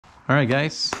Alright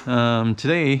guys,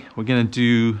 today we're gonna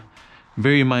do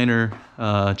very minor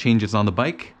changes on the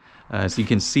bike. As you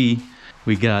can see,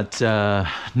 we got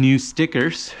new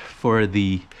stickers for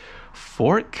the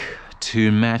fork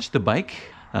to match the bike,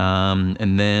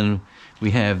 and then we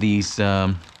have these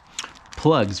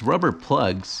plugs, rubber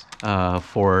plugs,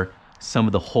 for some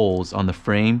of the holes on the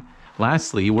frame.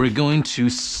 Lastly, we're going to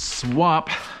swap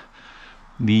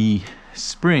the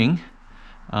spring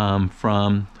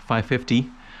from 550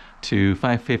 to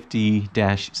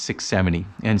 550-670,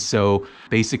 and so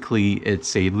basically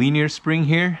it's a linear spring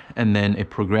here and then a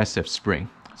progressive spring.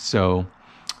 So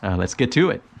let's get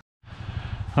to it.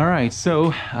 All right,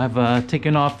 so I've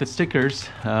taken off the stickers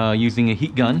using a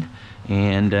heat gun,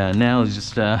 and now it's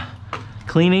just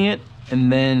cleaning it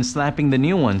and then slapping the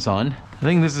new ones on. I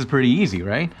think this is pretty easy,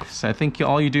 right? So I think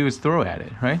all you do is throw at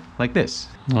it, right? Like this.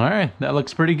 All right, that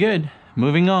looks pretty good.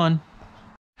 Moving on.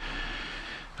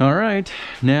 All right,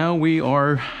 now we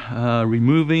are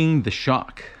removing the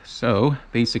shock. So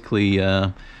basically,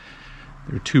 there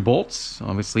are 2 bolts,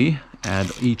 obviously,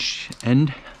 at each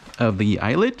end of the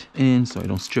eyelet, and so I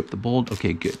don't strip the bolt.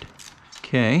 Okay, good.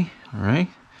 Okay, all right.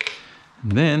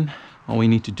 And then all we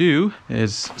need to do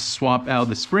is swap out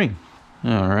the spring.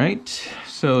 All right,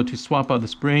 so to swap out the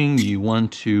spring, you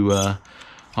want to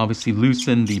obviously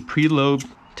loosen the preload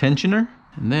tensioner,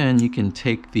 and then you can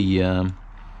take the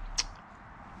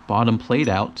bottom plate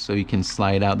out so you can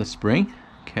slide out the spring.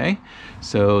 Okay,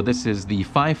 so this is the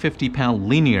 550-pound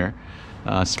linear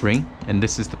spring, and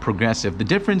this is the progressive. The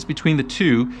difference between the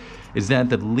two is that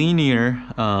the linear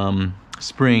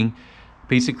spring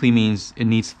basically means it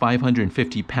needs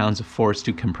 550 pounds of force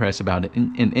to compress about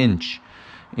an inch.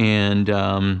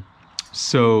 And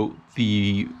so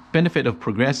the benefit of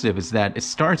progressive is that it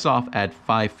starts off at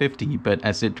 550, but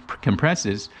as it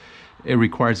compresses, it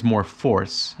requires more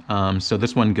force. So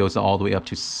this one goes all the way up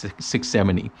to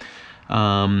 670.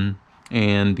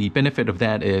 And the benefit of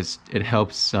that is it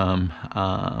helps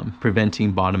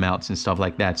preventing bottom outs and stuff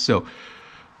like that. So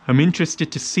I'm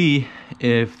interested to see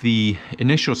if the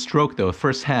initial stroke, though,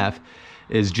 first half,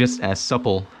 is just as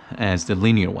supple as the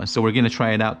linear one. So we're going to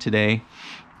try it out today,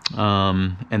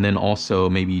 and then also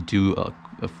maybe do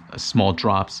a small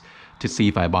drops to see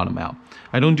if I bottom out.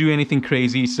 I don't do anything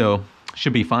crazy, so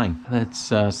should be fine.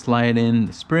 Let's slide in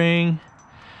the spring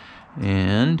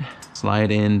and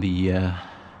slide in the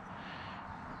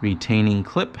retaining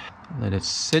clip. Let it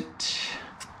sit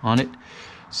on it.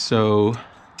 So,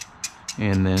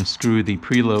 and then screw the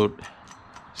preload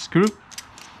screw.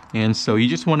 And so you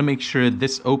just want to make sure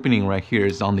this opening right here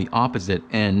is on the opposite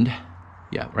end.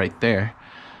 Yeah, right there.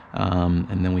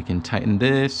 And then we can tighten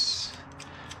this.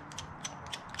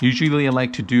 Usually I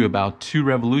like to do about 2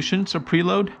 revolutions of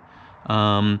preload.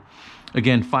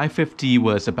 Again, 550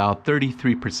 was about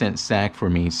 33% sag for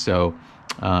me, so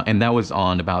and that was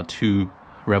on about 2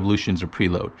 revolutions of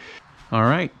preload. All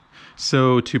right,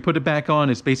 so to put it back on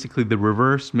is basically the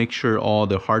reverse. Make sure all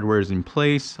the hardware is in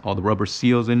place, all the rubber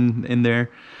seals in there.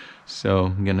 So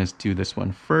I'm gonna do this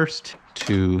one first.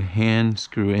 To hand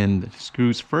screw in the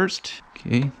screws first.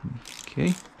 Okay.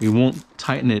 We won't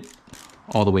tighten it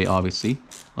all the way, obviously,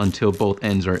 until both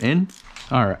ends are in.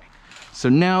 All right. So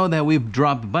now that we've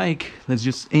dropped the bike, let's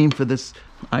just aim for this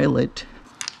eyelet.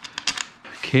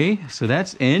 Okay, so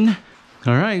that's in.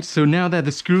 All right, so now that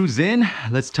the screw's in,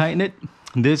 let's tighten it.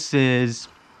 This is,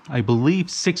 I believe,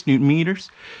 6 Newton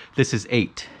meters. This is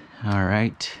 8. All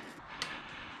right.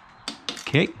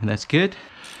 Okay, that's good.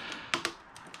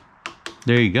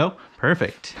 There you go.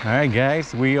 Perfect. All right,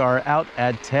 guys, we are out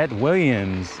at Ted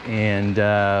Williams, and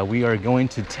we are going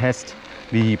to test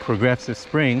the progressive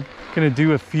spring. Gonna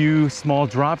do a few small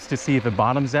drops to see if it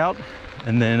bottoms out,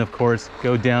 and then of course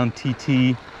go down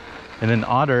TT and then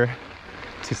Otter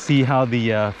to see how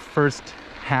the first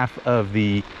half of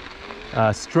the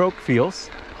stroke feels.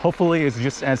 Hopefully it's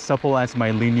just as supple as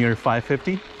my linear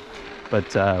 550,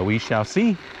 but we shall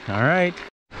see. All right.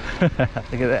 Look at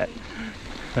that.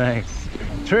 Nice.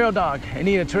 Trail dog. I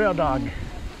need a trail dog.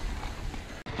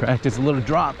 Practice a little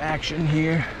drop action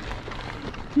here.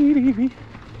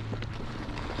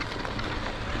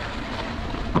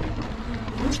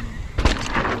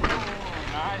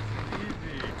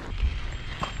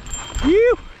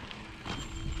 Whew.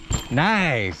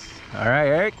 Nice. All right,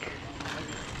 Eric.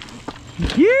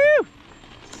 Whew.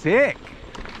 Sick.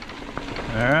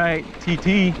 All right,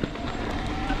 TT.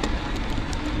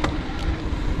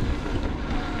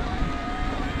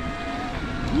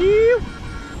 Whew.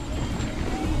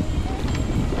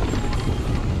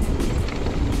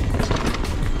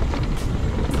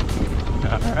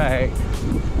 All right.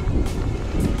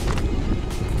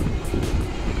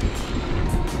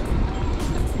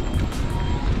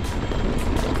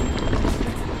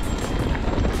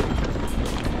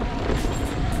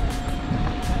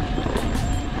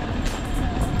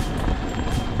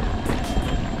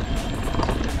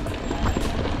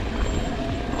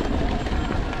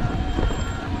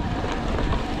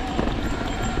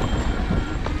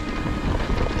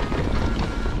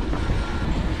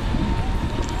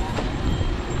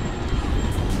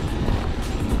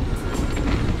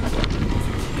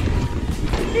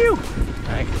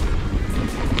 Nice.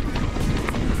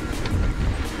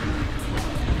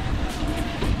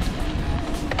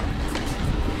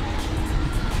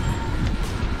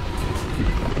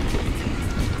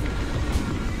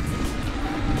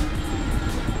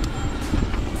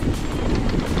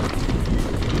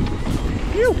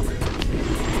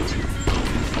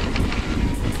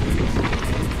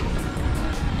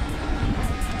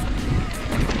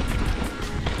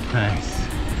 Nice.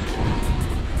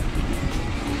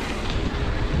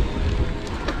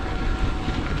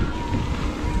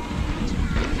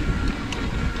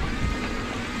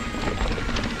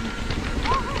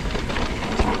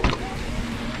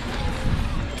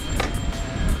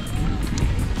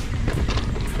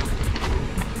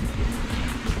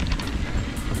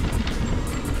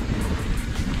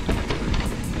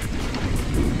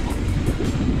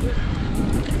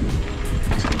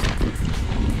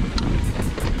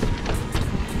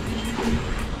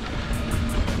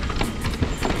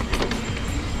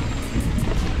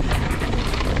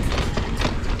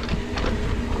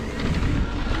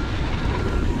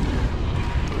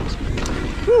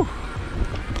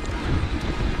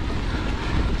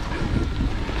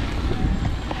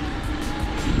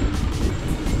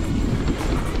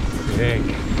 Sick.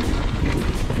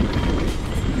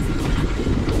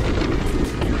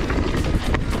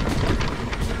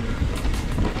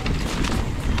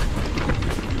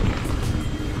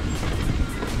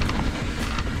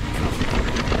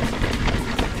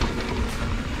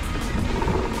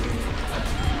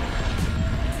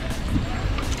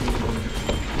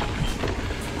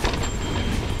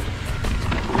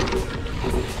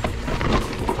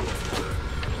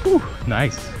 Whew,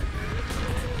 nice.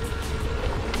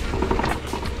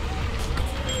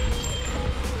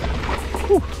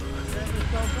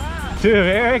 Dude,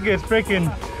 Eric is freaking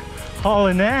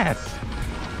hauling ass.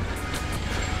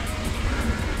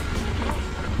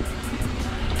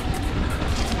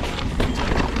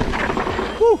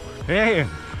 Woo, hey.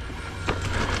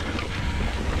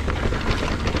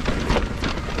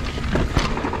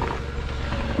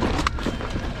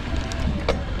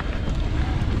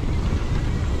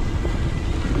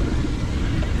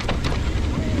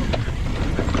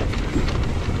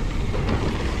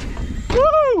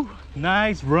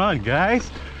 Nice run, guys.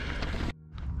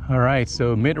 All right,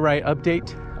 so mid-ride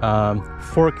update.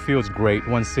 Fork feels great,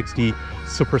 160,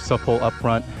 super supple up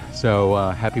front, so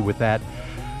happy with that.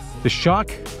 The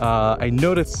shock, I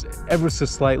noticed ever so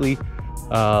slightly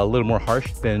a little more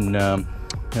harsh than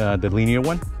the linear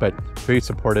one, but very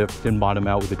supportive, didn't bottom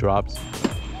out with the drops.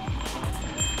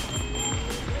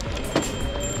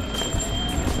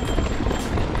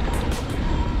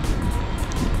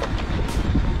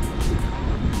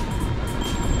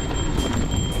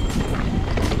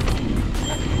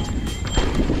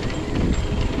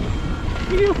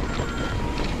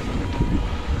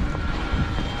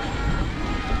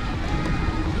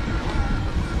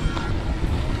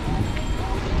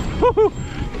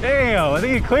 Damn, I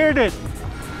think he cleared it.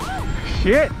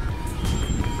 Shit.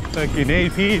 Fucking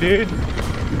AP, dude.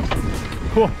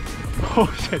 Oh,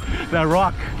 oh shit, that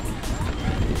rock.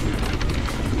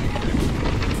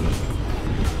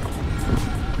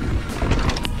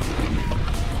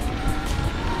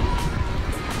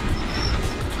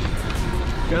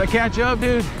 Gotta catch up,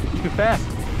 dude. Too fast.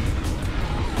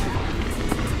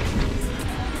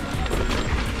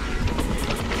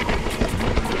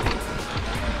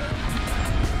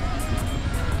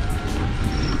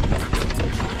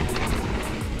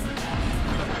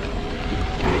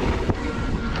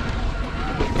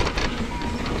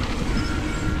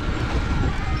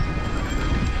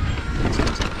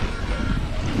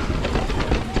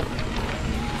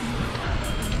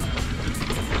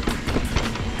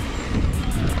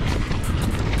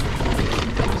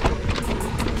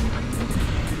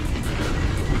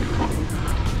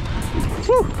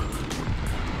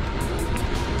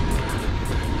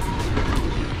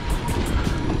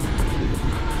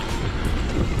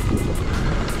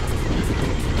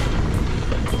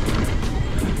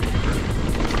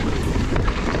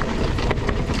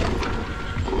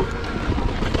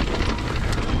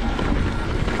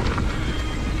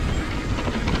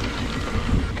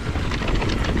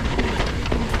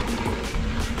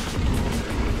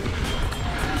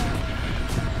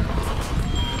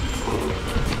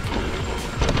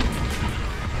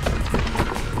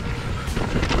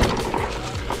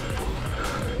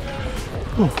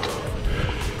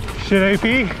 Shit,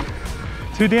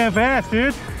 AP, too damn fast,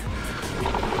 dude.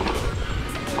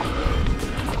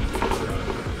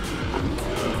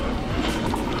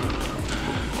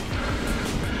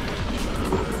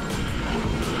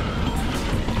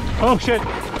 Oh shit,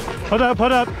 hold up,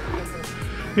 hold up.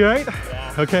 You all right?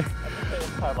 Yeah. Okay.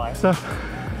 So,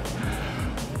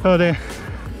 oh damn.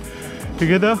 You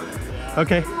good though?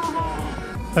 Okay.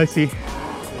 I see.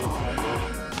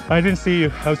 I didn't see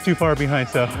you. I was too far behind,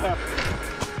 so.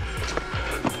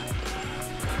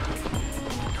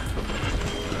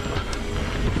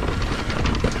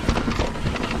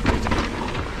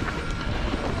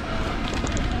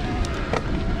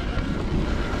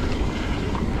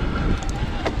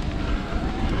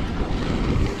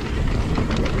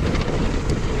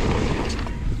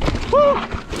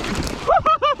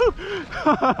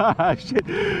 Shit.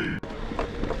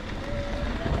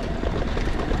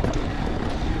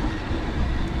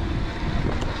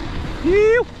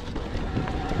 Ew.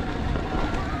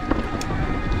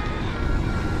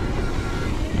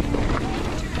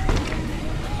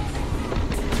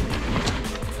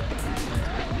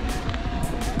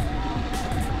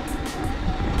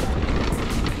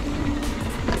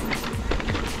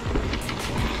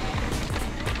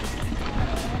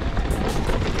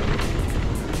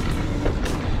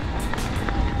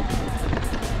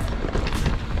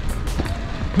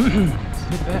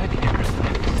 Sit back and relax.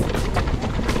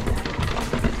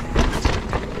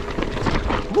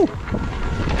 Woo.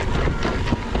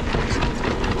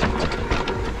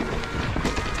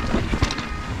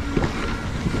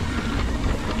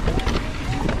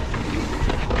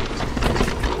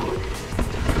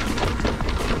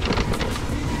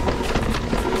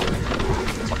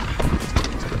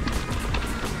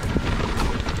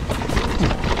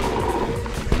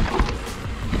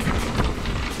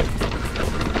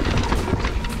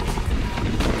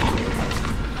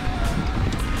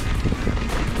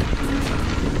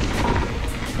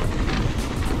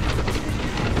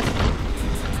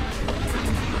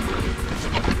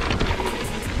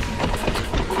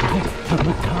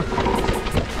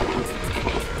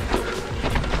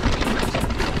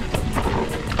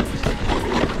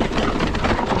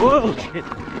 Whoa, shit.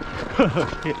 Oh,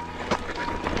 shit.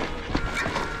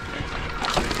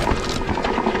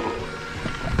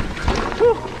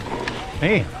 Whew.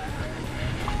 Hey,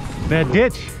 that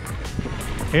ditch.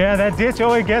 Yeah, that ditch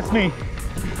always gets me.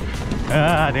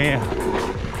 Ah, damn.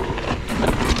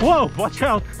 Whoa, watch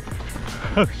out.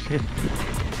 Oh, shit.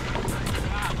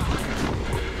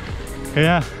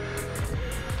 Yeah.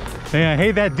 Yeah, I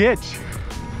hate that ditch.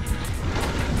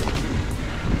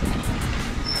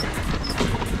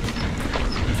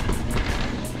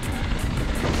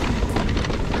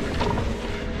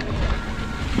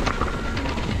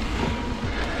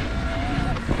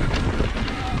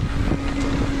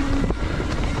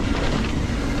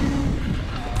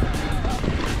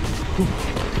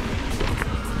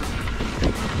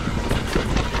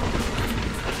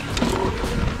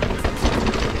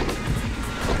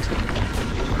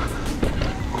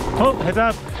 Oh, heads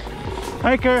up.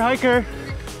 Hiker, hiker.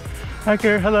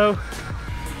 Hiker, hello.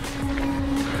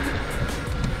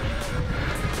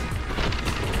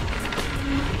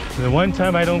 The one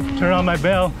time I don't turn on my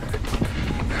bell.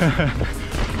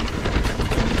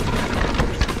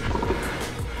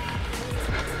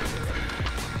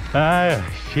 Ah,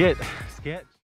 shit. Sketch.